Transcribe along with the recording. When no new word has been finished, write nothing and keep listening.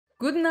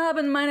Guten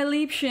Abend, meine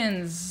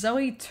Liebchens.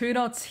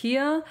 ZoëTwoDots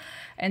here,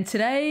 and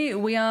today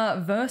we are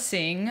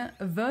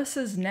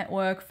versus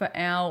network for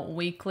our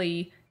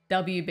weekly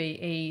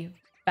WBE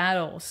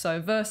battles. So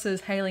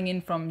versus hailing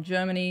in from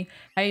Germany.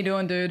 How you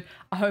doing, dude?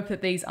 I hope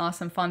that these are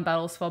some fun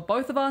battles for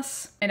both of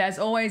us. And as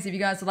always, if you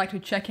guys would like to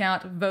check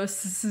out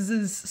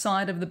Versus's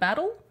side of the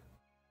battle,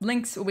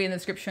 links will be in the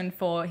description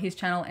for his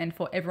channel and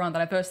for everyone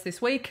that I versed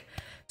this week.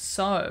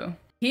 So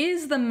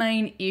here's the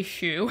main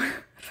issue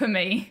for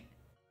me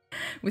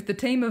with the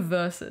team of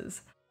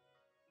Versus.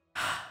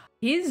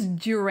 His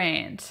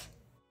Durant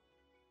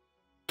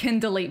can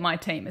delete my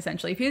team,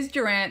 essentially. If his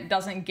Durant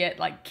doesn't get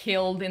like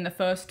killed in the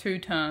first 2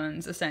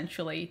 turns,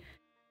 essentially,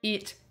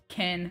 it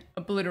can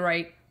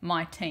obliterate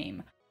my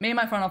team. Me and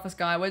my front office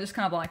guy, we're just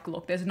kind of like,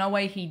 look, there's no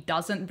way he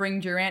doesn't bring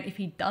Durant. If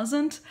he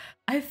doesn't,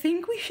 I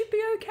think we should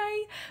be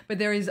okay. But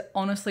there is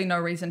honestly no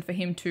reason for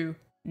him to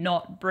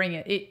not bring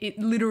it. It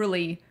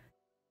literally,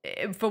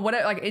 for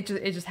whatever, like it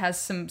just has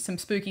some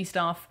spooky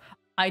stuff.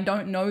 I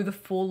don't know the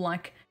full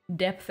like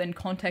depth and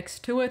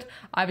context to it.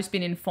 I've just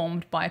been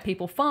informed by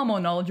people far more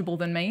knowledgeable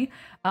than me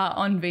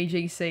on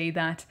VGC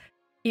that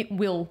it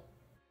will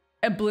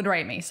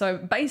obliterate me. So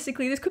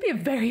basically this could be a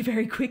very,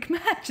 very quick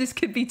match. This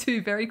could be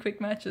 2 very quick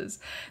matches.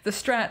 The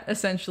strat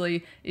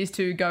essentially is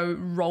to go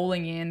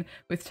rolling in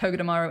with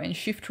Togedemaru and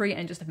Shiftry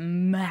and just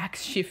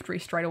max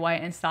Shiftry straight away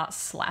and start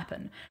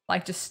slapping.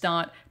 Like just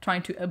start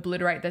trying to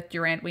obliterate that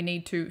Durant. We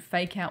need to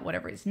fake out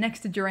whatever is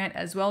next to Durant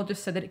as well,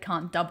 just so that it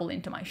can't double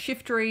into my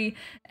Shiftry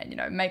and, you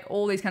know, make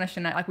all these kind of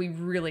shenanigans. Like we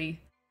really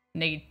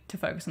need to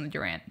focus on the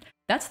Durant.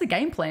 That's the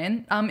game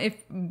plan.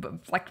 If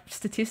like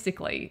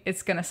statistically,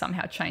 it's gonna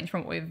somehow change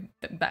from what we've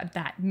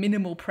that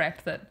minimal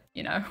prep that,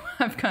 you know,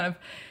 I've kind of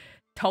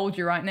told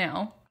you right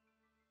now.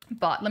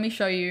 But let me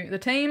show you the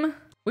team.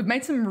 We've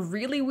made some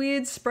really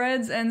weird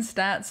spreads and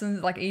stats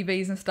and like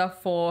EVs and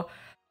stuff for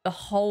the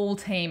whole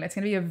team. It's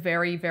gonna be a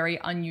very, very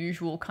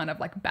unusual kind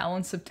of like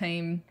balance of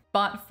team.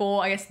 But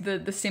for, I guess,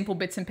 the simple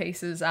bits and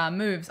pieces,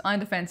 moves,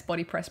 Iron Defense,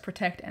 Body Press,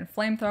 Protect, and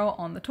Flamethrower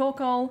on the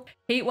Torkoal,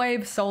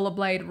 Heatwave, Solar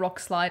Blade, Rock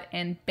Slide,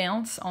 and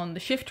Bounce on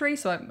the Shiftry.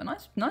 So a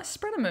nice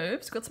spread of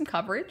moves, got some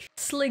coverage.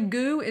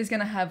 Sligoo is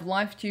going to have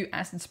Life Dew,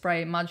 Acid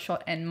Spray, Mud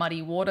Shot, and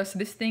Muddy Water. So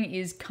this thing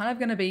is kind of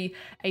going to be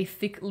a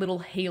thick little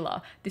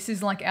healer. This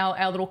is like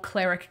our little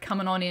cleric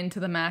coming on into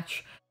the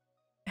match,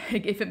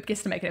 if it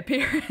gets to make an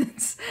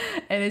appearance.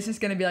 And it's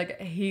just going to be like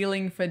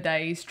healing for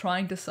days,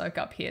 trying to soak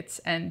up hits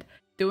and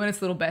doing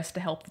its little best to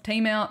help the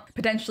team out,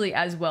 potentially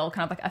as well,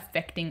 kind of like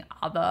affecting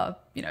other,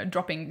 you know,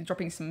 dropping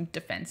some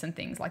defense and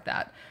things like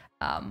that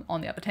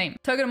on the other team.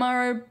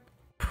 Togedemaru,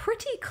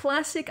 pretty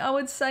classic, I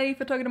would say,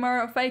 for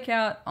Togedemaru. Fake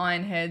Out,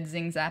 Iron Head,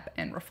 Zing Zap,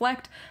 and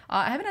Reflect.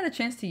 I haven't had a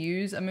chance to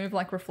use a move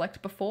like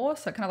Reflect before,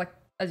 so it kind of like,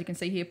 as you can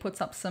see here,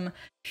 puts up some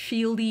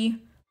shieldy,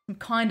 some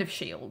kind of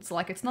shields.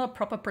 Like it's not a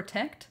proper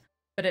protect,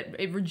 but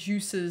it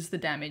reduces the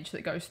damage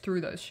that goes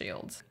through those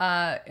shields.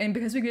 And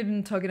because we've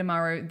given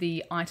Togedemaru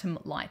the item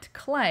Light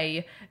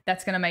Clay,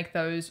 that's going to make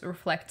those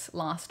reflects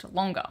last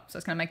longer. So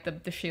it's going to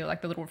make the shield,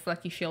 like the little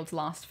reflecty shields,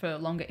 last for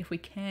longer if we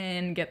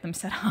can get them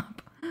set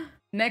up.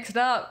 Next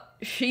up,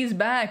 she's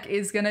back,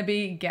 is going to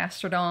be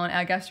Gastrodon.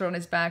 Our Gastrodon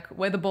is back.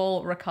 Weather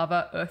Ball,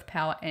 Recover, Earth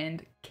Power,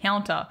 and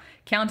Counter.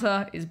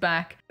 Counter is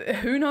back.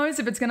 Who knows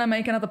if it's going to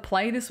make another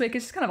play this week?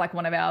 It's just kind of like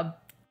one of our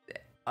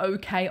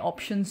okay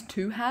options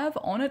to have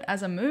on it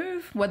as a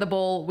move. Weather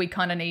Ball we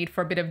kind of need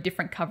for a bit of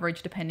different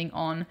coverage depending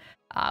on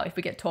if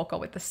we get Torkoal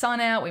with the sun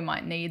out. We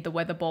might need the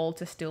Weather Ball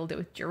to still deal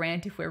with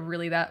Durant if we're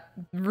really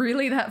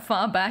that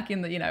far back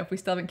in the, you know, if we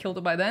still haven't killed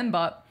it by then.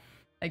 But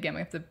again, we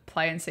have to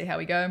play and see how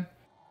we go.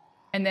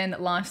 And then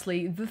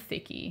lastly, the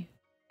Thickie,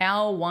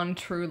 our one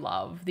true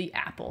love, the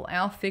Apple,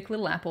 our thick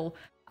little Apple.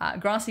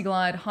 Grassy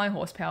Glide, High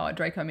Horsepower,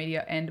 Draco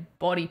Meteor, and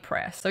Body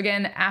Press. So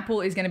again,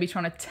 Apple is going to be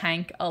trying to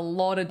tank a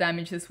lot of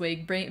damage this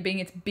week, being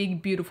its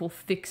big, beautiful,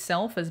 thick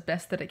self as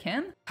best that it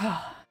can.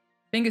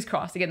 Fingers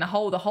crossed. Again, the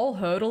whole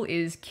hurdle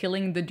is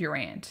killing the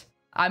Durant.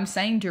 I'm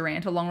saying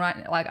Durant a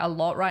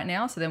lot right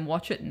now, so then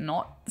watch it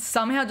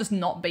somehow just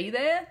not be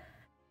there.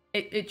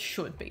 It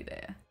should be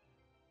there.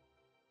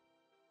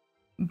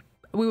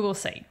 We will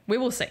see. We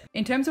will see.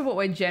 In terms of what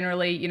we're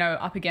generally, you know,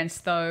 up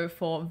against though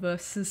for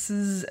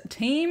Versus's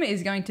team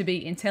is going to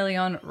be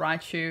Inteleon,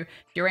 Raichu,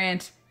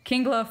 Durant,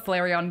 Kingler,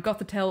 Flareon,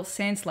 Gothitelle,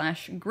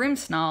 Sandslash,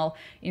 Grimmsnarl,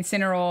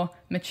 Incineroar,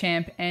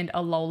 Machamp, and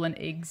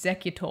Alolan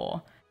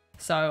Executor.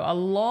 So a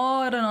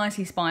lot of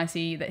nicey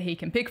spicy that he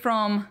can pick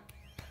from.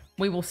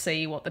 We will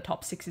see what the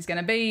top 6 is going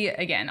to be.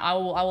 Again, I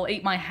will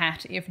eat my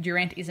hat if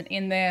Durant isn't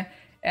in there.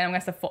 And I'm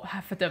going to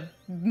have to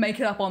make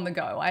it up on the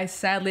go. I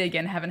sadly,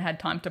 again, haven't had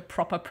time to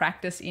proper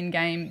practice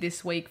in-game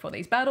this week for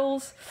these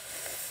battles.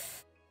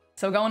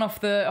 So going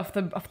off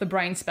the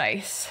brain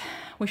space.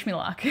 Wish me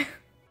luck.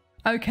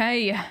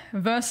 Okay,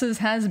 Versus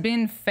has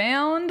been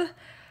found.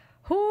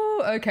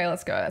 Ooh, okay,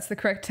 let's go. That's the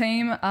correct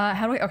team.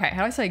 How do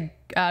I say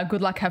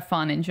good luck, have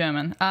fun in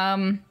German?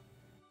 Viel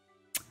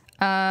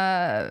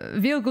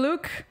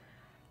Glück.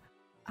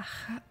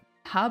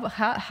 Habe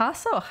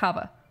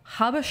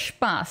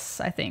Spaß,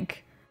 I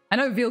think. I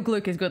know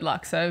Vilgluk is good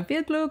luck, so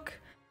Vilgluk,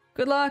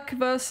 good luck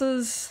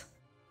versus...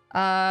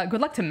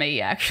 good luck to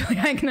me, actually.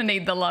 I ain't gonna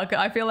need the luck.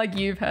 I feel like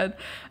you've had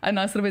a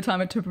nice little bit of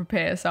time to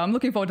prepare, so I'm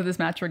looking forward to this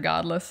match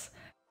regardless.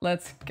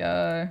 Let's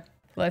go.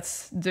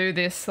 Let's do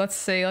this. Let's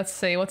see.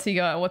 What's he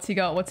got? What's he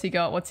got?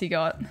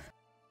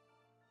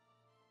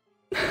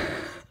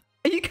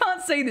 You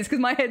can't see this because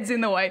my head's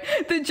in the way.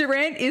 The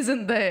Durant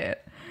isn't there.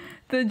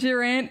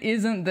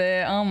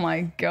 Oh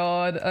my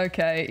god.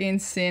 Okay,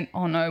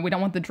 Oh no, we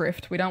don't want the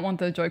drift. We don't want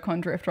the Joy-Con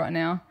drift right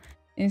now.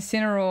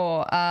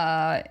 Incineroar,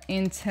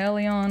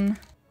 Inteleon,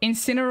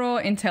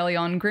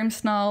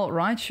 Grimmsnarl,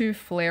 Raichu,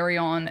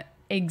 Flareon,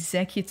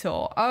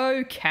 Executor.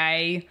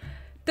 Okay,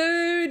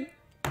 dude.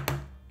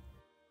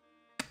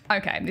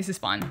 Okay, this is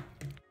fine.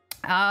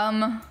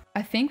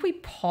 I think we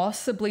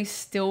possibly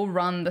still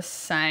run the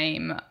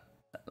same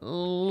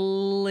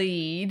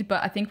lead,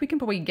 but I think we can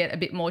probably get a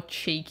bit more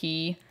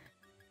cheeky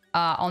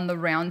on the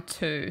round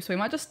 2. So we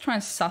might just try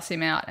and suss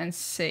him out and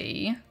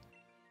see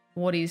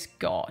what he's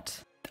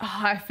got.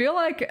 I feel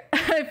like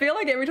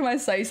every time I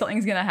say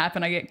something's gonna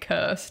happen, I get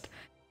cursed.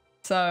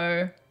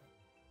 So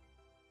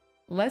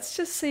let's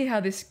just see how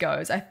this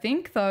goes. I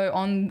think though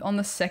on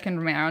the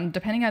second round,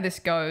 depending how this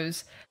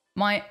goes,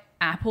 my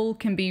Apple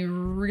can be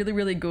really,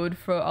 really good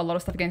for a lot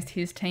of stuff against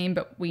his team,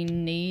 but we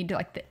need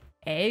like the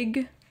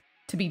egg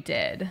to be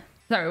dead.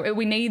 So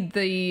we need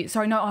the,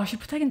 sorry, no, I should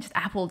have taken just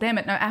Apple, damn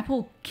it. No,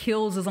 Apple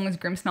kills as long as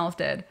Grimmsnarl's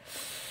dead.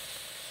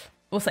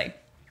 We'll see.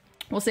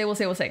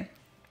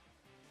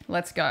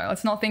 Let's go.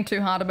 Let's not think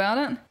too hard about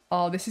it.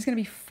 Oh, this is gonna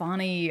be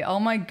funny. Oh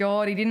my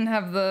god, he didn't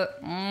have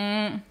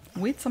the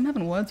wits. I'm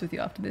having words with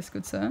you after this,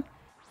 good sir.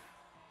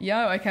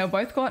 Yo, okay, we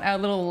both got our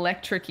little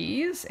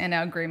electricies and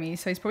our Grimmies,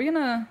 so he's probably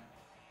gonna...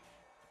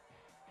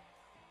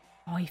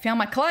 Oh, he found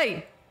my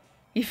clay.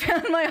 He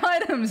found my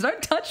items.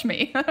 Don't touch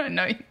me. I don't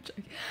know.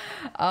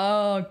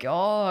 Oh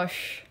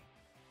gosh.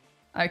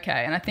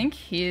 Okay, and I think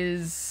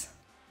his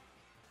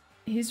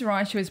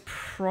Raichu is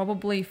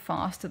probably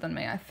faster than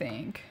me, I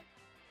think.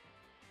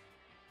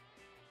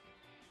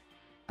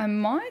 I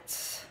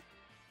might...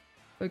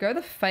 We'll go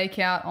the fake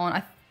out on...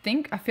 I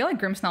feel like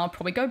Grimmsnarl will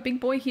probably go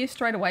big boy here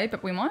straight away,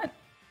 but we might...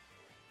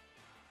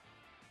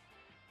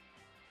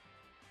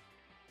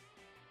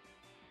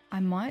 I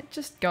might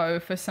just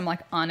go for some like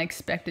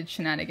unexpected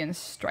shenanigans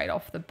straight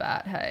off the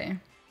bat, hey?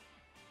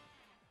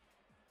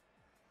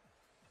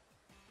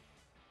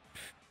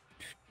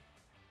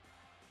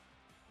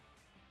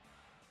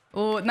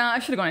 Oh, nah, I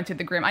should have gone into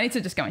the Grim. I need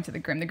to just go into the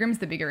Grim. The Grim's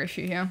the bigger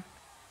issue here.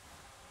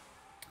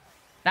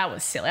 That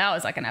was silly. That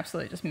was like an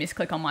absolute just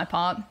misclick on my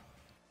part.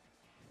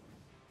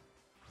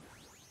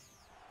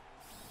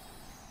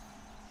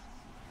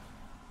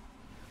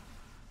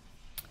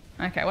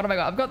 Okay, what have I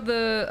got?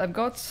 I've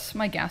got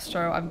my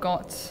Gastro, I've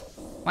got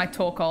my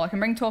Torkoal. I can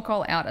bring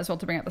Torkoal out as well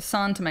to bring out the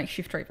Sun to make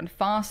Shifter even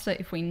faster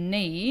if we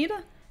need.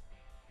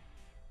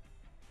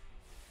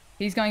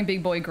 He's going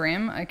Big Boy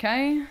Grim,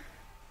 okay.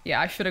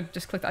 Yeah, I should have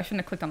just clicked, I shouldn't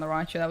have clicked on the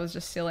Raichu, that was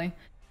just silly.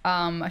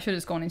 I should have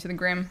just gone into the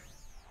Grim.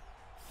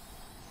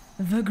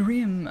 The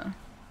Grim.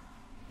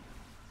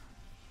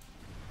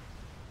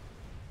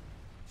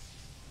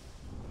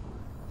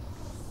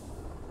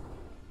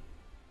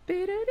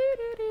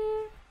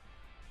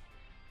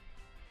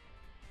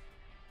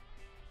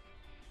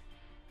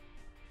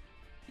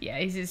 Yeah,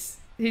 he's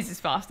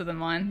just faster than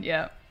mine,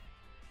 yeah.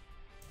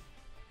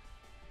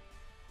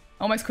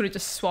 Almost could have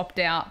just swapped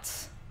out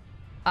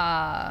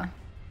the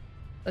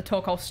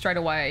Torkoal straight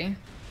away.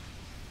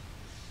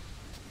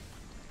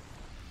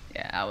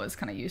 Yeah, that was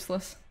kind of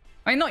useless.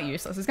 I mean, not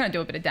useless, it's going to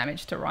do a bit of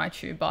damage to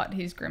Raichu, but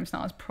his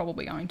Grimmsnarl is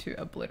probably going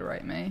to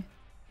obliterate me.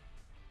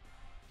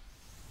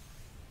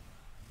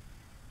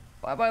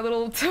 Bye-bye,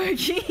 little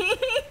Togi.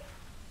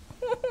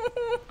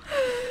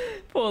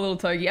 Poor little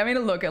Togi. I mean,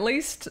 look, at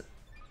least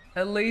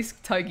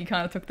Togi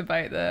kind of took the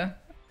bait there,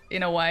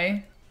 in a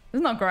way.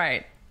 It's not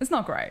great. It's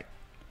not great.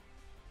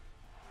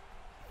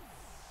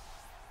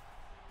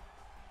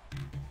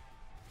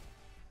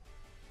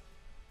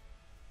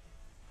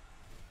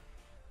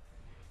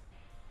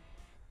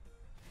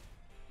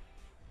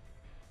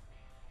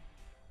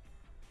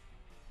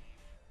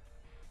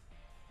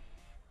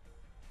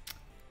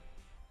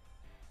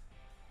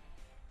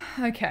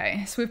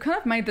 Okay, so we've kind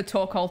of made the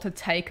Torkoal to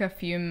take a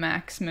few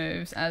max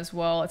moves as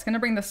well. It's going to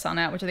bring the Sun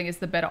out, which I think is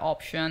the better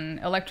option.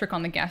 Electric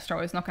on the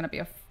Gastro is not going to be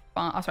a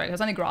fun... Oh, sorry,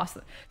 there's only grass...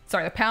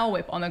 Sorry, the Power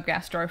Whip on the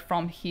Gastro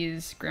from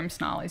his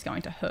Grimmsnarl is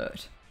going to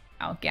hurt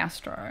our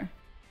Gastro.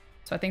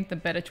 So I think the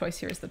better choice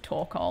here is the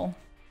Torkoal.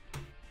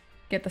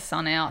 Get the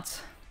Sun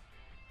out.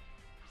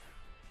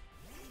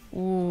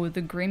 Ooh,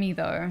 the Grimmy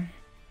though.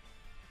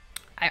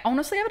 I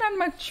honestly haven't had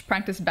much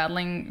practice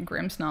battling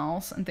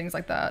Grimmsnarls and things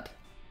like that.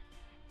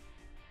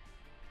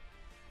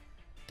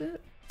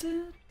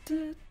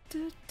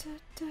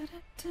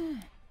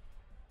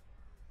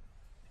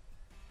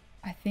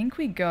 I think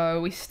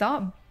we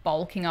start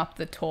bulking up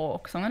the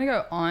Torque. So I'm going to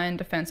go Iron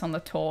Defense on the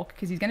Torque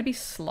because he's going to be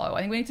slow. I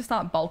think we need to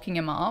start bulking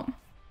him up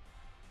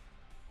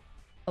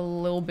a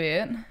little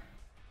bit.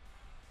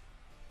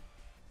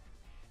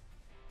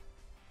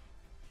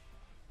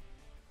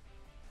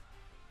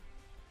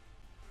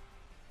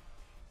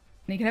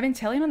 And you can have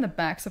Inteleon on the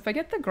back. So if I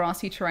get the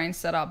grassy terrain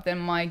set up, then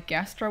my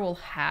Gastro will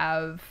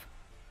have...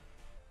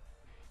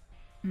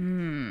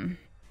 Well,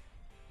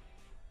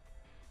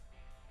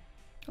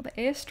 the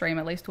Airstream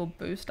at least will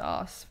boost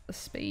us for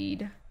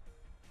speed.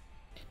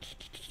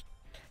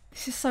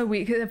 This is so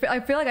weird, because I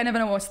feel like I never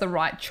know what's the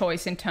right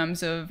choice in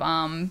terms of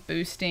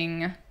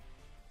boosting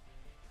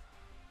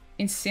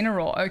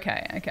Incineroar.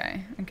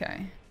 Okay.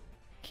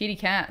 Kitty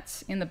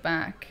cats in the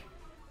back.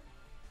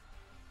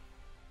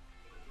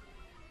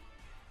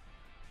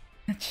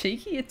 A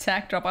cheeky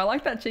attack drop. I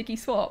like that cheeky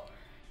swap.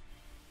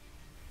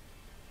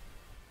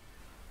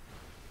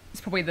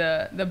 It's probably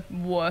the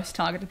worst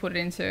target to put it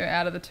into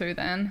out of the two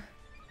then.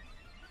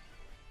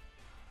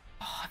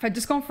 Oh, if I'd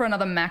just gone for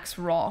another max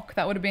rock,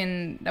 that would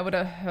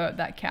have hurt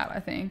that cat, I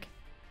think.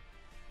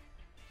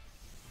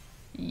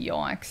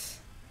 Yikes.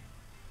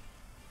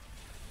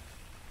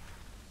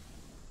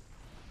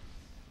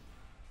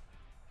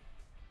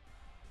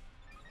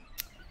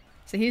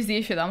 So here's the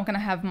issue though, I'm not gonna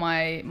have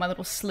my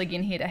little Slig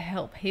in here to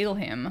help heal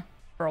him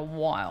for a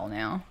while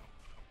now.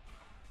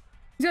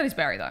 He's got his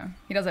berry though.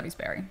 He does have his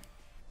berry.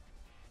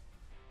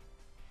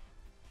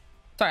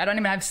 Sorry, I don't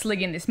even have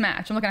Slig in this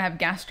match. I'm not gonna have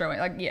Gastro.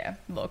 Like, yeah,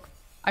 look.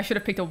 I should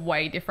have picked a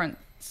way different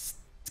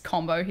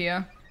combo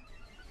here.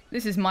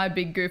 This is my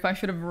big goof. I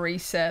should have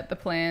reset the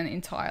plan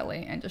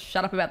entirely and just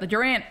shut up about the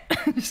Durant.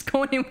 Just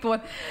going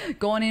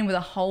in with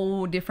a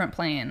whole different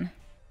plan.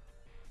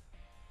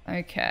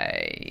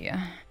 Okay.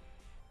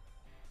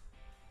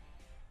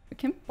 We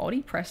can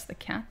body press the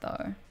cat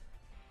though.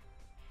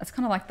 That's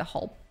kind of like the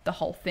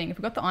whole thing. If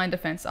we've got the Iron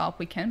Defense up,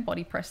 we can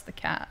body press the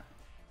cat.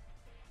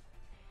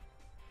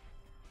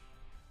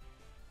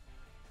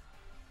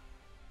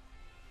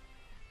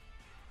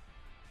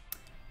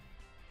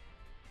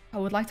 I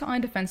would like to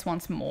Iron Defense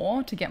once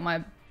more to get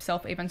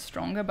myself even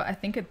stronger, but I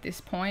think at this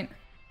point,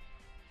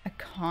 I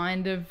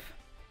kind of...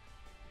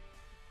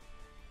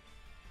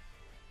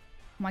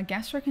 My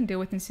Gastro can deal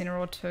with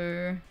Incineroar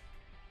too.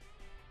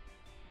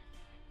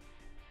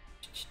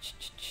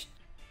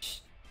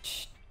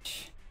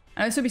 I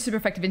know this would be super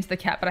effective into the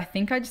cat, but I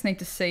think I just need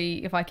to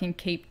see if I can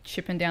keep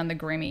chipping down the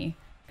Grimmy,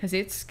 because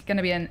it's going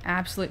to be an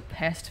absolute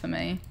pest for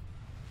me.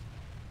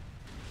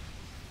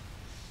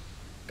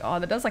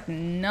 God, that does like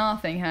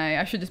nothing, hey.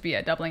 I should just be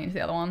doubling into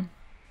the other one.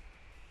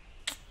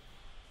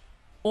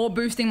 Or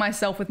boosting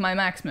myself with my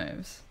max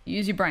moves.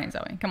 Use your brain,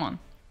 Zoe. Come on.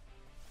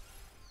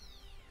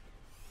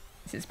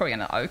 This is probably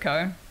going to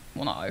Oko.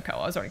 Well, not Oko.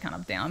 I was already kind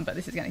of down, but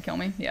this is going to kill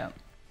me. Yeah.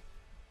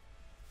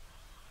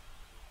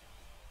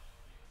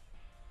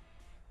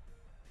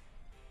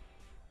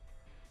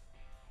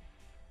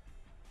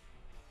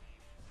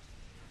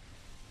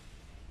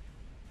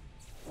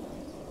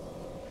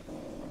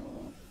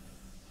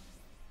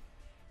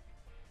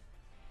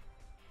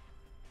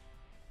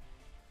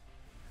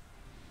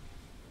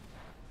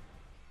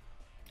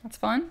 That's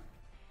fine.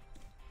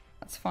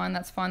 That's fine,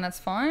 that's fine, that's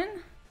fine.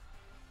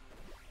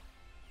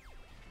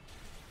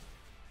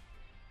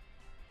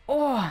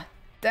 Oh,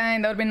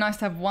 dang, that would be nice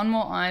to have one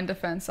more Iron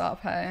Defense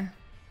up, hey?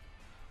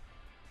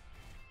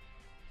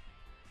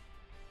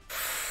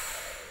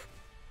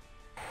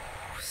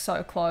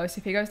 So close.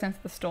 If he goes down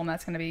to the Storm,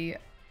 that's going to be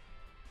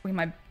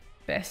my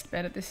best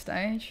bet at this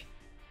stage.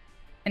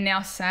 And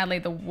now, sadly,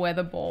 the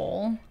Weather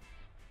Ball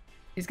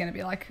is going to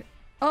be like...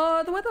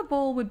 Oh, the Weather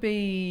Ball would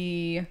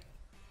be...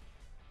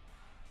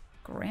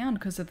 ground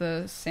because of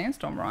the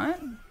sandstorm, right?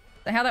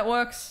 Is that how that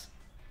works?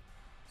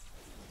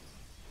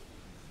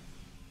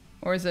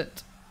 Or is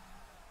it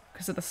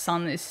because of the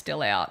sun is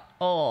still out?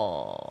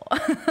 Oh.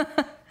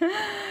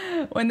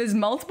 When there's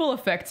multiple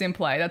effects in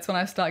play, that's when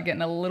I start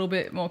getting a little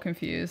bit more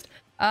confused.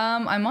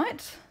 I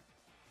might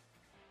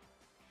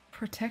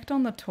protect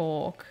on the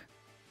Torque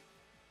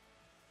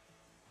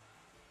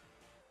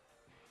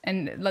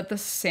and let the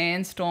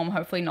sandstorm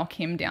hopefully knock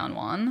him down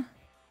one.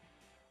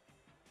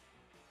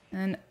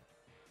 And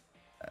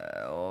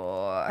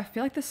I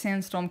feel like the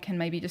sandstorm can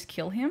maybe just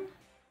kill him.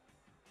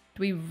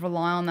 Do we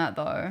rely on that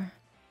though?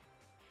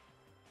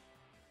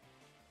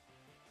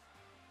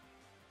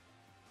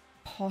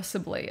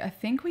 Possibly. I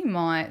think we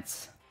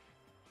might...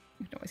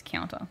 We can always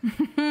counter.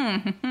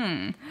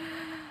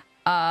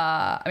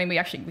 I mean,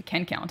 we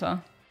can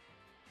counter.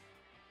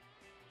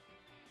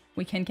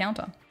 We can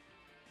counter.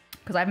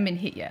 Because I haven't been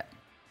hit yet.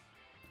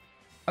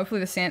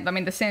 Hopefully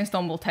the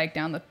sandstorm will take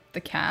down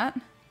the cat.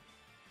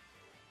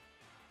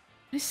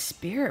 What is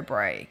Spirit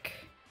Break?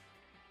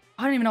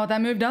 I don't even know what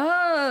that move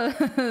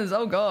does.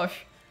 Oh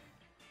gosh.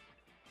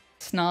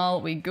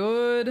 Snarl, we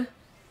good.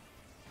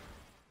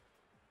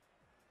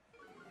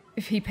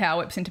 If he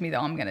power whips into me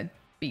though, I'm gonna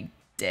be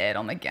dead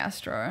on the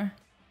Gastro.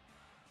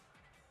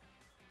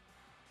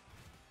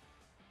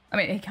 I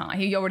mean, he can't.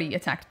 He already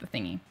attacked the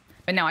thingy.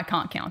 But now I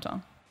can't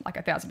counter. Like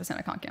 1000%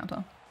 I can't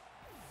counter.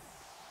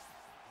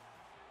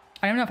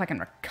 I don't know if I can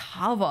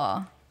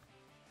recover.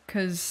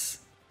 Because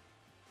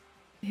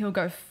he'll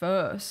go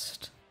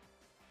first.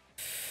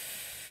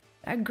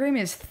 That Grim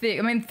is thick.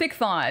 I mean, thick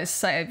thighs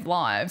save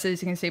lives,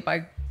 as you can see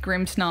by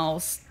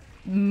Grimmsnarl's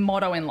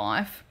motto in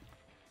life.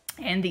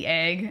 And the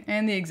egg.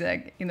 And the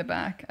exec in the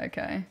back.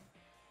 Okay.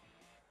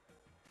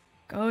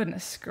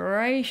 Goodness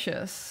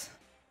gracious.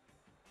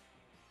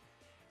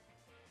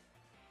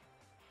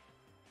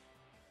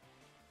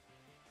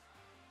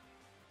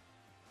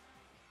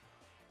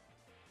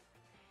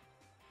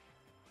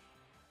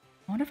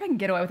 I wonder if I can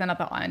get away with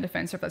another iron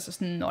defense or if that's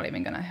just not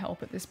even going to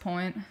help at this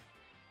point.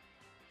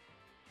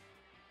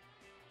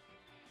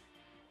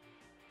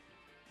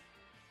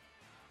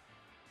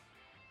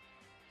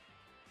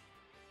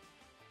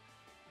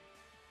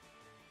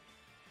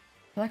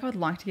 I feel like I would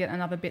like to get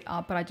another bit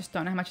up, but I just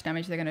don't know how much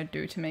damage they're going to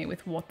do to me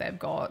with what they've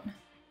got.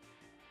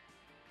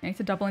 I need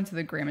to double into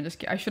the Grim and just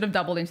get... I should have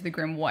doubled into the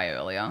Grim way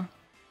earlier.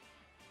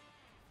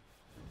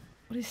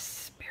 What is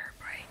Spirit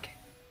Break?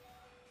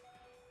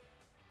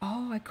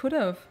 Oh, I could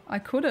have. I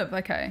could have.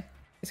 Okay.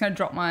 It's going to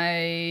drop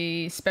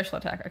my special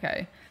attack.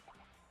 Okay.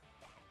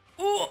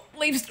 Oh,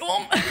 Leaf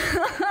Storm. Eat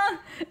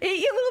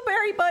your little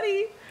berry,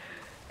 buddy.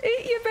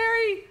 Eat your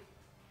berry.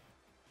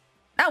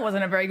 That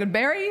wasn't a very good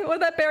berry. What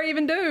did that berry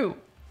even do?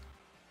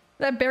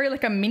 That berry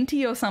like a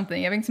minty or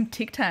something, having some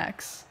Tic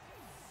Tacs.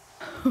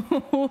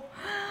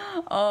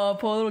 Oh,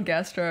 poor little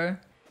Gastro.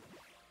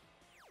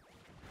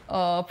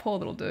 Oh, poor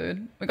little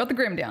dude. We got the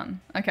Grim down.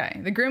 Okay,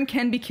 the Grim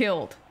can be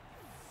killed.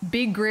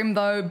 Big Grim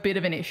though, bit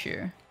of an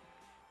issue.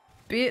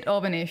 Bit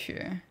of an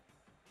issue.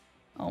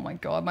 Oh my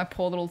god, my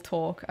poor little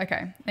Torque. Okay,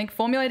 I think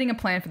formulating a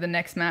plan for the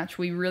next match,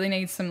 we really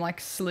need some like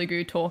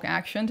Sliggoo Torque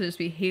action to just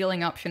be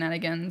healing up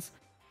shenanigans.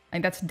 I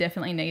think that's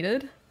definitely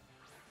needed.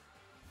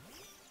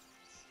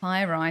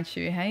 Hi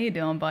Raichu, how you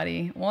doing,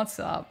 buddy? What's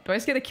up? Do I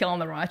just get a kill on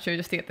the Raichu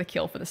just to get the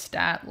kill for the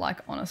stat? Like,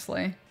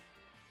 honestly.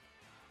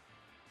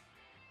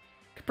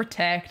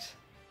 Protect.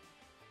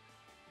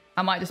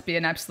 I might just be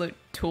an absolute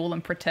tool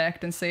and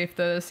protect and see if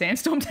the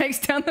Sandstorm takes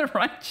down the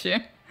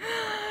Raichu.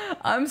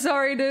 I'm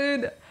sorry,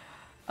 dude.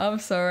 I'm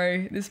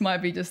sorry. This might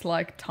be just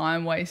like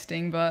time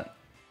wasting, but...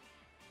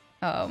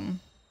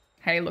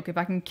 hey, look, if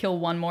I can kill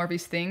one more of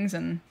his things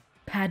and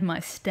pad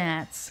my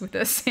stats with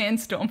a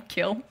Sandstorm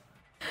kill...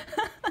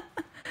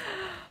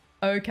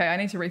 Okay, I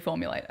need to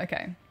reformulate.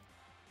 Okay.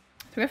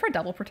 Do we go for a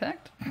double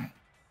protect?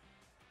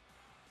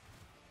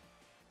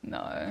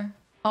 No.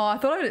 Oh, I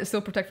thought I would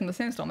still protect from the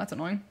Sandstorm. That's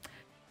annoying.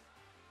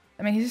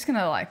 I mean, he's just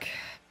gonna like...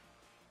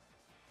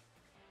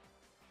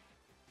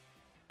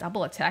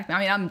 double attack me.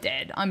 I mean, I'm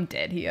dead. I'm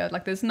dead here.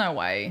 Like, there's no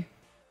way.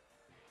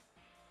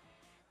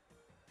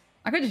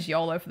 I could just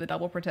YOLO for the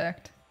double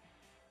protect.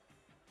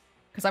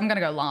 Because I'm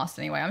gonna go last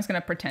anyway. I'm just gonna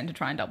pretend to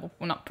try and double...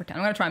 Well, not pretend.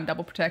 I'm gonna try and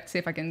double protect, see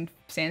if I can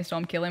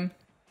Sandstorm kill him.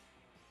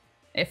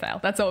 It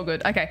failed. That's all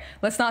good. Okay,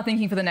 let's start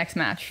thinking for the next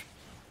match.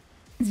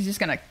 He's just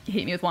gonna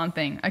hit me with one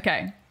thing.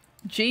 Okay.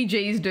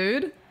 GG's,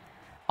 dude.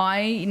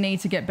 I need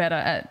to get better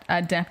at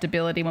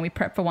adaptability when we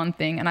prep for one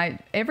thing. And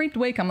every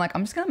week I'm like,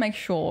 I'm just gonna make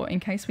sure in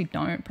case we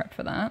don't prep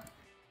for that.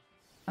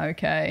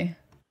 Okay.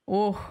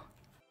 Oh.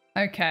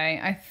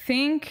 Okay, I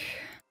think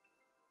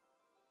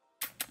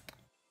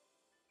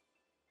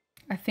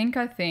we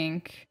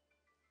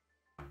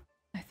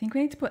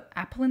need to put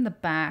Apple in the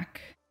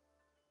back.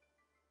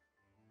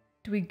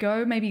 Do we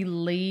go maybe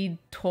lead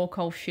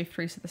Torkoal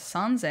Shiftry so the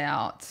sun's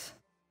out?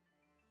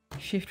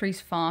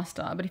 Shiftry's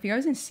faster, but if he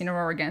goes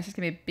Incineroar again, it's just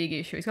gonna be a big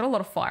issue. He's got a lot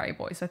of Fiery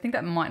Boys, so I think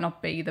that might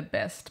not be the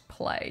best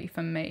play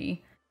for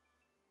me.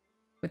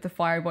 With the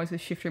Fiery Boys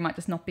with Shiftry might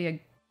just not be a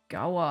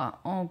goer.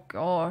 Oh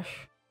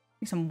gosh.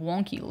 Some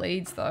wonky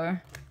leads though.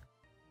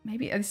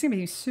 Maybe, this is gonna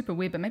be super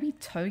weird, but maybe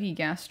Togi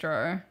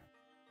Gastro.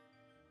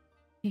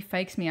 He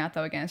fakes me out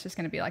though again, it's just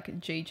gonna be like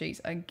GG's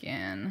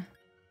again.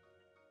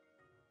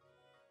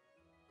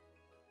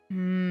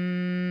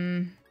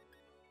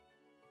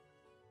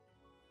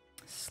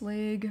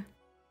 Slig.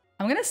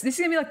 This is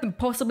gonna be like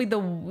possibly the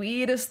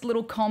weirdest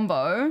little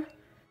combo,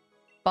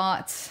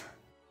 but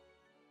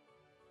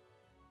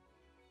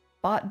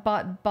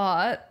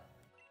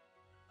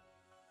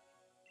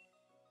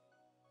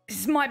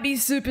this might be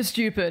super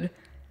stupid.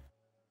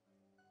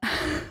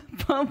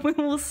 But we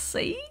will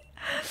see.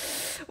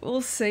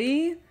 We'll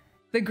see.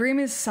 The Grim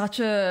is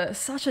such a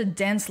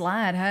dense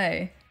lad,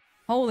 hey.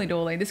 Holy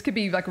dooly, this could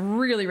be like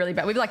really, really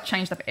bad. We've like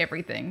changed up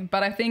everything,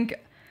 but I think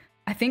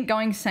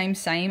going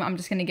same, I'm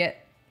just gonna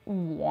get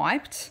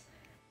wiped.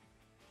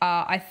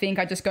 I think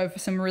I just go for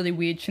some really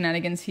weird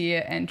shenanigans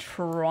here and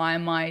try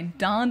my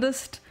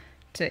darndest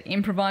to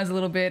improvise a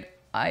little bit.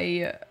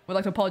 I would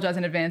like to apologize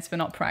in advance for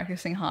not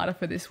practicing harder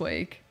for this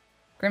week.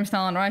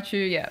 Grimstyle and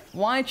Raichu, yeah.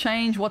 Why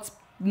change what's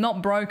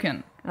not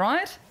broken,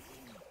 right?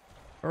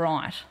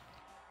 Right.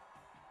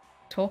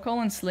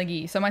 Torkoal and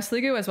Sliggy. So my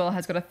Sliggoo as well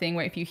has got a thing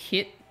where if you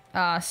hit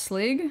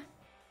Slig,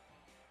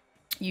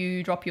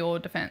 you drop your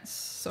defense,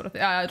 sort of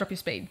drop your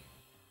speed.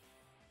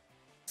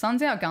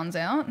 Sun's out, guns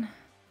out.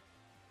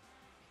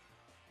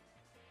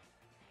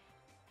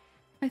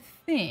 I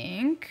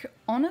think,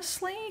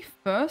 honestly,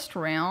 first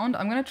round,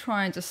 I'm going to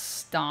try and just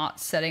start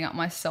setting up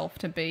myself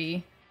to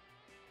be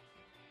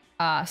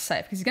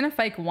safe, because he's going to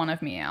fake one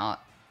of me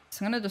out.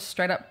 So I'm going to just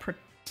straight up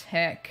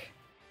protect,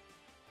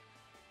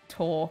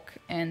 talk,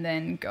 and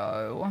then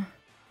go.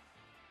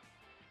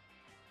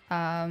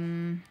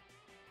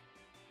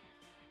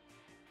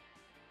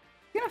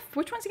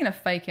 which one's he gonna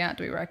fake out,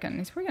 do we reckon?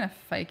 He's probably gonna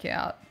fake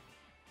out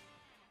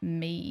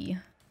me.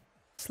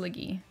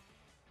 Sliggy.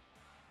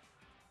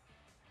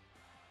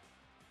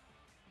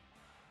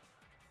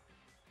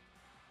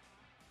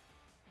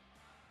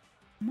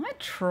 Might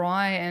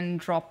try and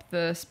drop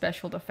the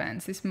special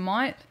defense. This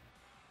might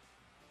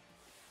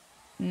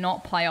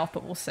not play off,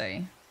 but we'll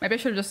see. Maybe I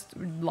should have just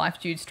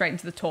life dude straight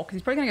into the talk, because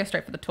he's probably gonna go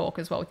straight for the talk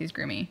as well with his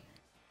Grimmy.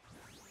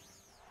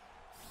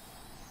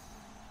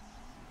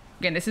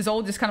 Again, this is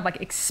all just kind of like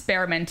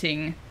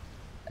experimenting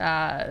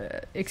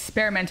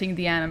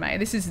the anime.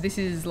 This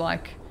is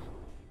like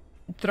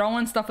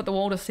throwing stuff at the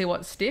wall to see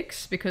what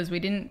sticks, because we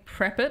didn't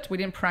prep it, we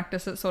didn't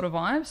practice it sort of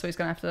vibe, so he's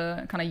gonna have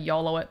to kind of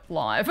YOLO it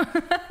live.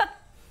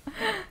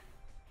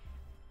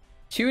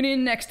 Tune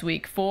in next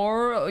week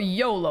for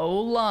YOLO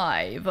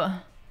Live.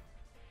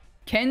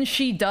 Can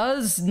she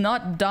does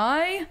not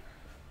die?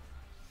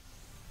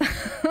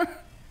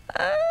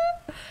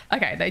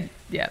 Okay,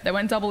 they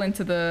went double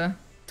into the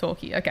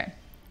talkie. Okay,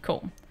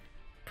 cool.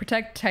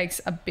 Protect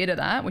takes a bit of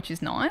that, which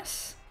is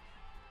nice.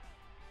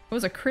 It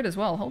was a crit as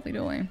well, holy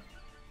dooly.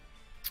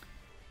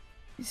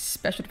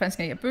 Special defense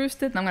gonna get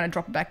boosted, and I'm gonna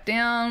drop it back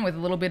down with a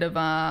little bit of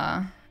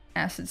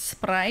acid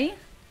spray.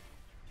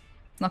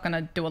 It's not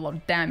gonna do a lot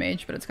of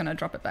damage, but it's gonna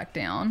drop it back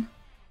down.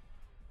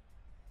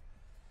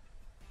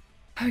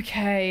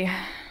 Okay.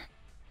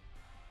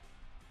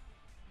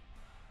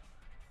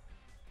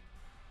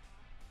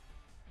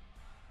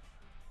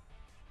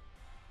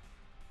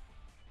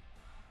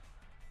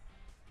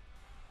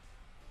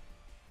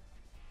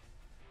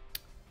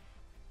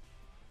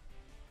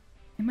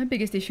 And my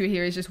biggest issue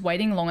here is just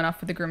waiting long enough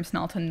for the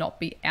Grimmsnarl to not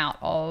be out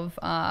of,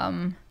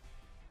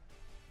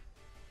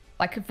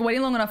 like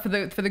waiting long enough for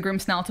the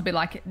Grimmsnarl to be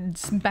like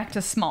back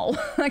to small.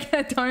 Like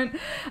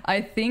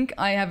I think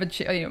I have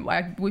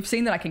we've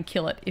seen that I can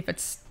kill it if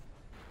it's,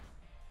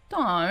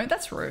 don't,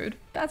 that's rude.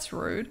 That's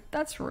rude.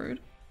 That's rude.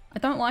 I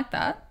don't like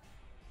that.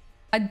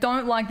 I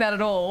don't like that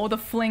at all, the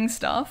fling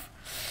stuff.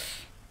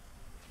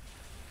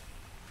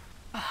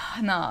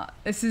 Nah,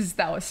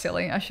 that was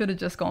silly. I should have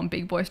just gone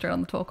big boy straight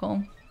on the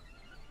Torkoal.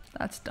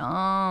 That's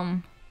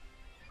dumb.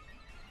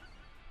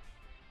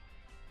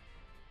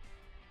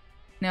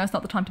 Now it's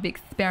not the time to be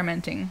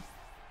experimenting.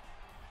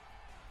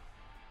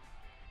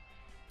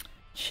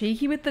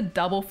 Cheeky with the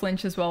double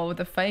flinch as well, with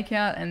the fake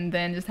out, and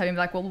then just having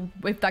like, well,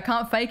 if I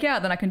can't fake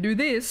out, then I can do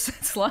this.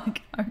 It's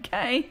like,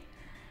 okay.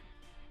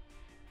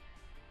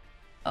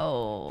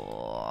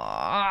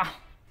 Oh.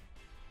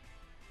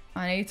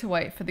 I need to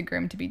wait for the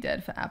Grim to be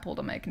dead for Apple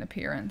to make an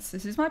appearance.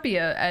 This might be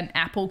an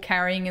Apple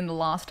carrying in the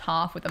last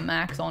half with a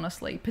max,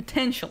 honestly.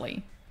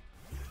 Potentially.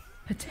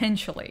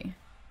 Potentially.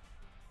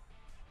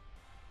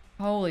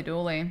 Holy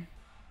dooly.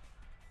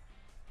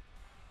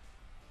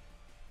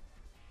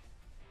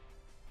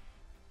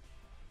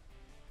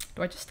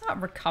 Do I just start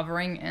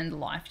recovering and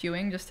life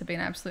viewing just to be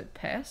an absolute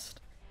pest?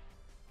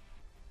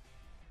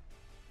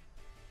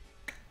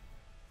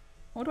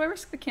 Or do I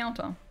risk the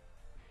counter?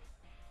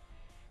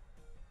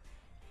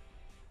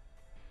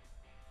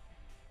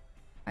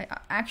 I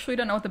actually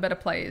don't know what the better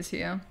play is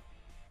here.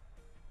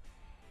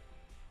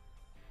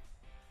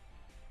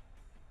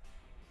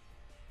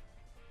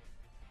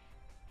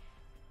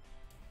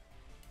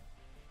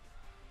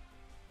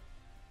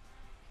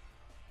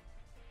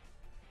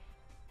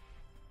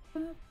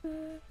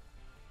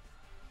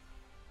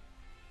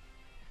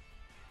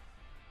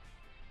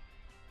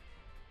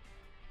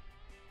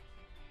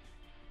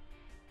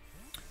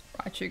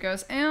 Raichu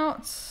goes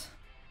out.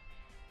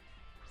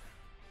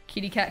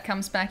 Kitty cat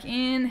comes back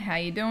in. How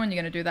you doing?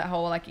 You're gonna do that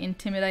whole like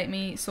intimidate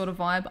me sort of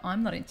vibe.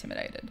 I'm not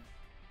intimidated.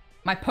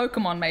 My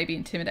Pokemon may be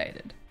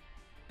intimidated,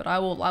 but I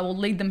will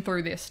lead them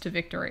through this to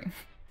victory.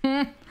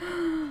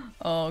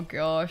 Oh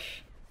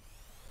gosh.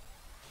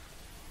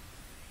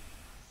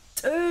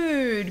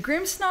 Dude,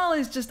 Grimmsnarl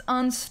is just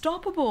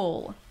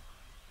unstoppable.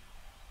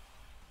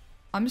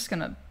 I'm just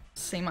gonna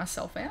see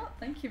myself out.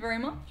 Thank you very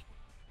much.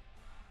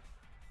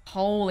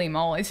 Holy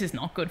moly, this is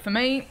not good for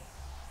me.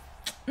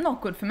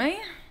 Not good for me.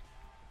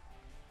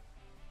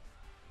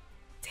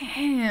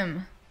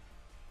 Damn.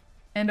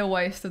 And a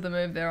waste of the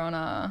move there on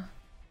a...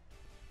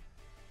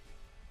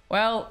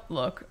 Well,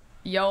 look.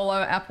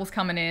 YOLO, Apple's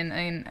coming in,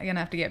 and I'm gonna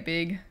have to get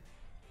big.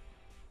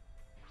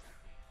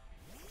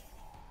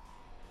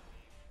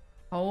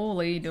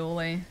 Holy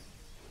dooly.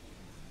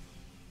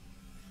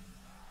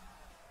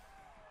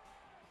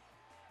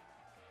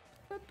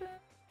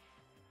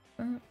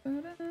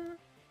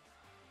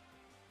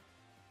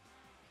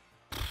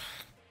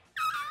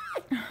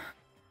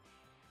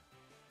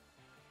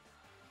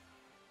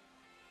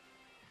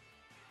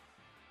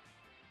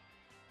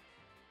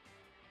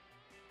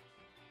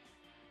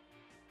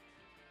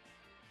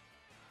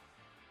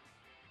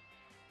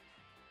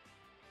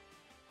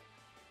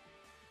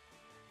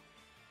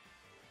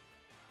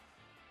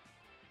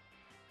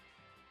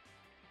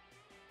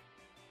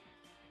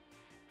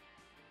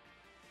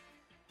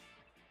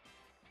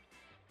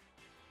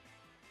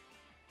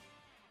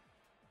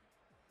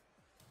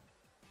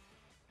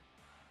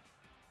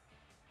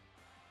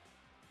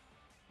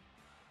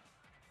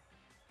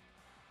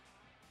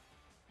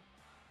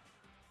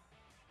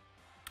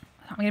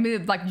 I'm gonna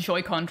be like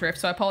Joy-Con drift,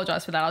 so I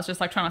apologize for that. I was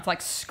just like trying not to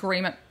like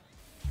scream it.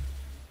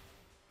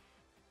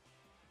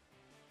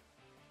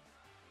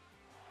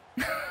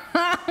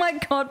 Oh my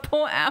god,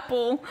 poor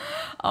Apple.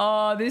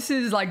 Oh, this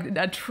is like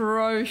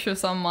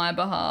atrocious on my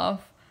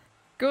behalf.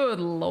 Good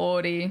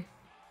lordy.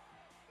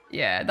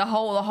 Yeah, the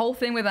whole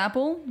thing with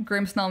Apple,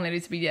 Grimmsnarl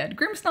needed to be dead.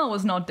 Grimmsnarl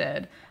was not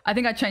dead. I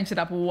think I changed it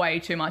up way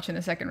too much in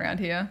the second round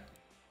here.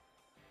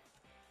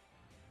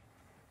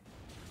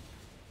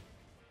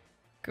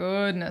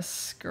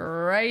 Goodness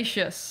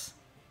gracious.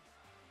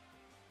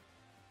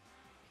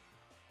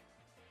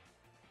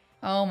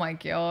 Oh my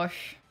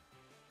gosh.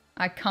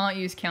 I can't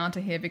use counter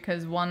here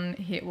because one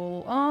hit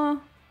will... Oh,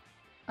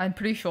 I'm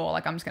pretty sure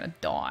like I'm just gonna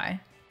die.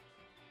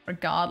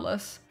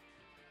 Regardless.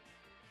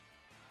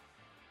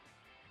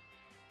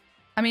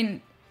 I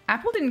mean,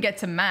 Apple didn't get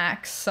to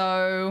max,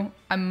 so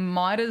I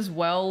might as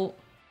well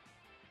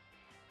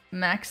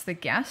max the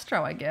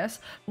Gastro, I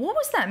guess. What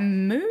was that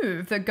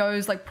move that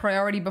goes like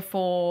priority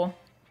before...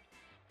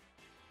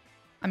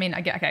 I mean,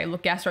 okay,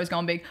 look, Gastro's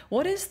gone big.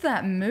 What is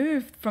that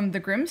move from the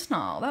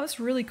Grimmsnarl? That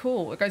was really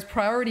cool. It goes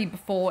priority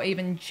before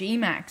even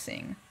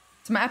G-maxing.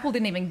 So my Apple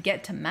didn't even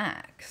get to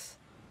max.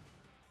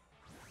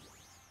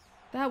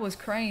 That was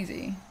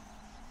crazy.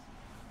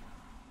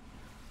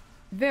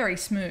 Very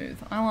smooth.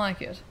 I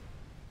like it.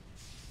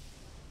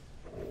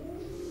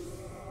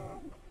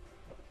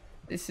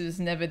 This is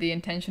never the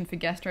intention for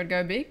Gastro to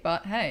go big,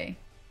 but hey.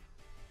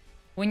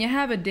 When you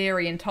have a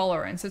dairy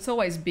intolerance, it's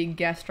always big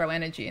Gastro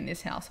energy in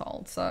this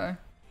household, so...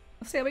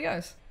 Let's see how it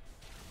goes.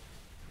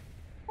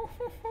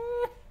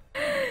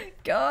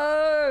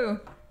 Go!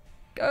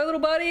 Go, little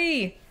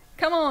buddy!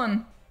 Come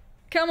on!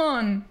 Come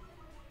on!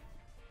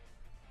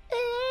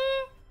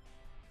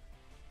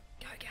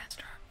 Go,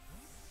 Gastro.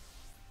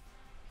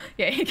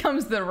 Yeah, here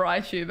comes the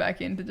Raichu back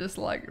in to just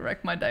like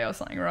wreck my day or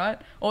something, right?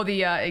 Or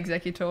the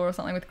Executor or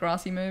something with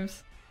grassy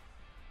moves.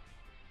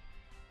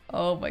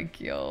 Oh my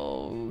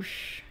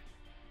gosh.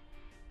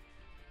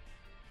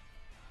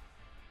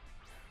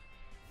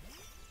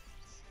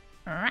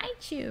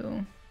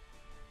 Raichu.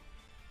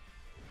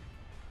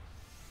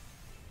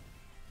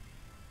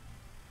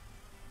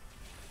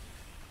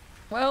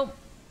 Well.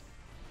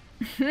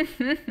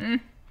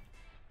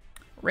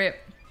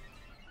 Rip.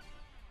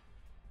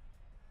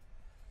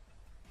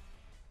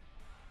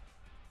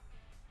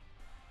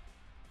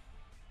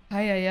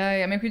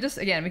 Hey. I mean, we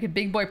could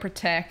big boy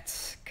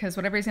protect, because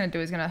whatever he's going to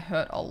do is going to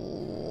hurt a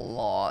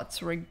lot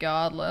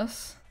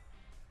regardless.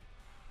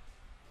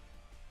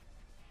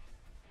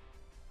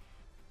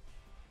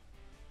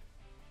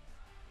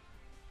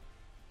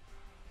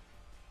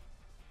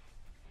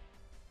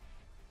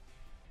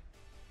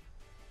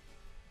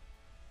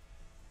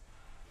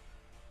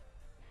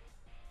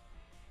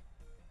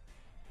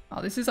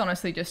 Oh, this is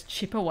honestly just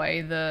chip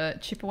away the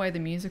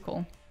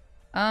musical.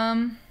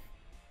 Honestly,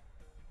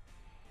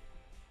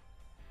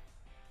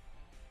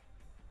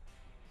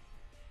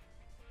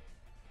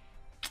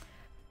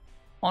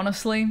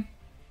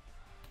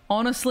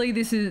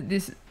 this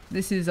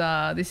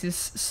is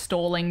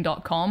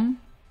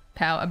stalling.com.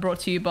 Brought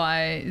to you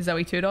by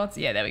ZoëTwoDots.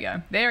 Yeah, there we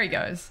go. There he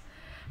goes.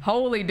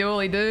 Holy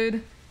dooly,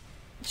 dude.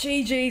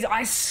 GG's,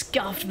 I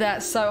scuffed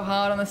that so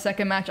hard on the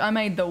second match. I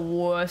made the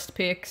worst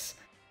picks.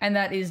 And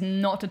that is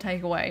not to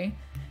take away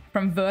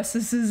from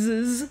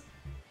Versus's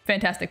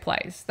fantastic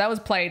plays. That was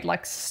played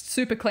like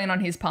super clean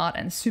on his part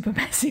and super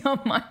messy on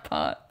my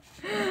part.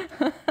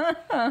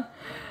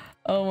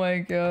 Oh my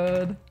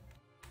god.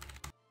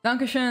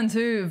 Dankeschön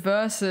to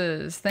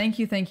Versus. Thank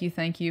you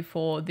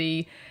for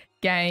the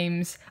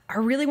games. I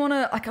really want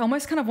to, like, I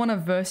almost kind of want to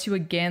verse you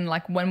again,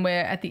 like when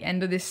we're at the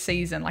end of this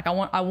season. Like I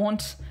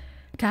want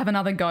to have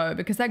another go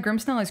because that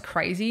Grimmsnarl is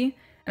crazy.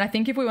 And I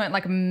think if we weren't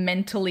like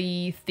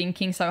mentally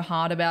thinking so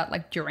hard about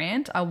like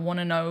Durant, I want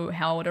to know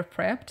how I would have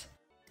prepped.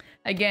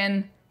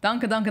 Again,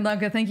 danke.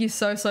 Thank you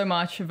so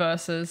much,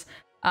 Versus.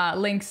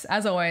 Links,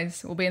 as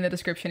always, will be in the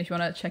description if you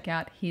want to check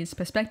out his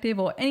perspective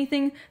or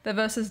anything that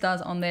Versus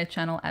does on their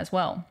channel as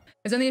well.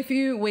 There's only a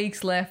few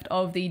weeks left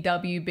of the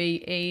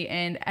WBE,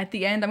 and at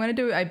the end, I'm going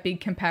to do a big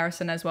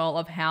comparison as well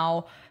of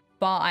how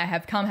far I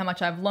have come, how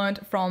much I've learned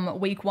from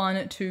week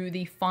 1 to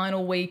the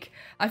final week.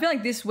 I feel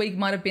like this week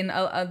might have been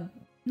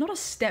not a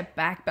step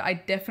back, but I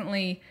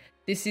definitely,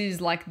 this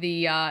is like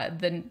the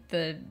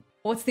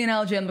what's the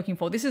analogy I'm looking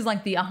for? This is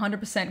like the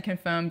 100%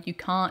 confirmed, you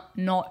can't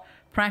not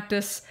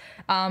practice.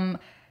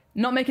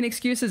 Not making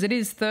excuses, it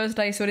is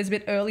Thursday, so it is a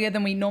bit earlier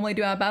than we normally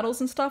do our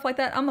battles and stuff like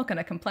that. I'm not going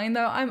to complain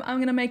though. I'm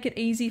going to make it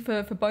easy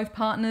for both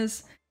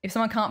partners. If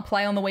someone can't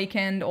play on the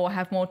weekend or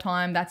have more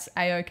time, that's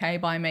a-okay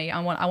by me.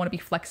 I want to be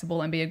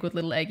flexible and be a good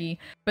little eggy.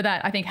 But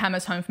that, I think,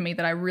 hammers home for me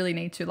that I really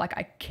need to, like,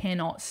 I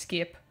cannot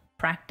skip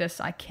practice.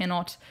 I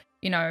cannot,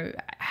 you know,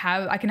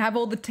 I can have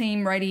all the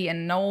team ready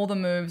and know all the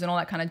moves and all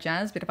that kind of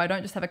jazz, but if I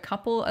don't just have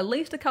at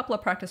least a couple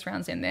of practice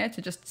rounds in there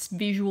to just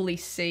visually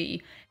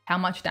see how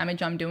much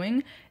damage I'm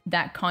doing,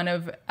 that kind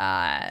of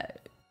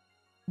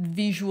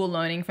visual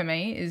learning for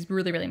me is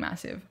really, really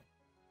massive.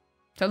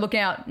 So look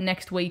out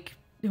next week,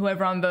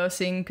 whoever I'm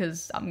versing,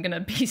 because I'm going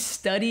to be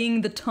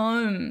studying the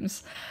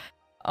tomes.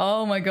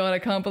 Oh my god, I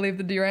can't believe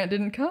the Durant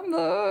didn't come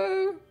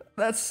though.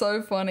 That's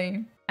so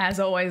funny. As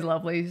always,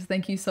 lovelies,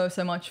 thank you so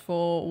much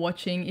for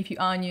watching. If you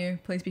are new,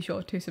 please be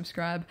sure to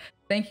subscribe.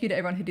 Thank you to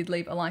everyone who did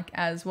leave a like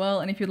as well.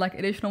 And if you'd like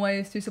additional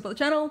ways to support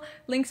the channel,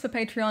 links for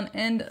Patreon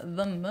and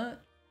the merch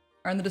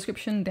are in the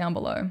description down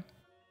below.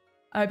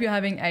 I hope you're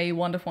having a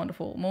wonderful,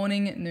 wonderful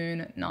morning,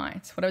 noon,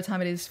 night, whatever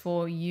time it is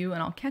for you,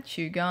 and I'll catch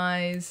you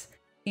guys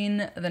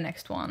in the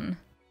next one.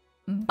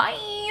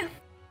 Bye!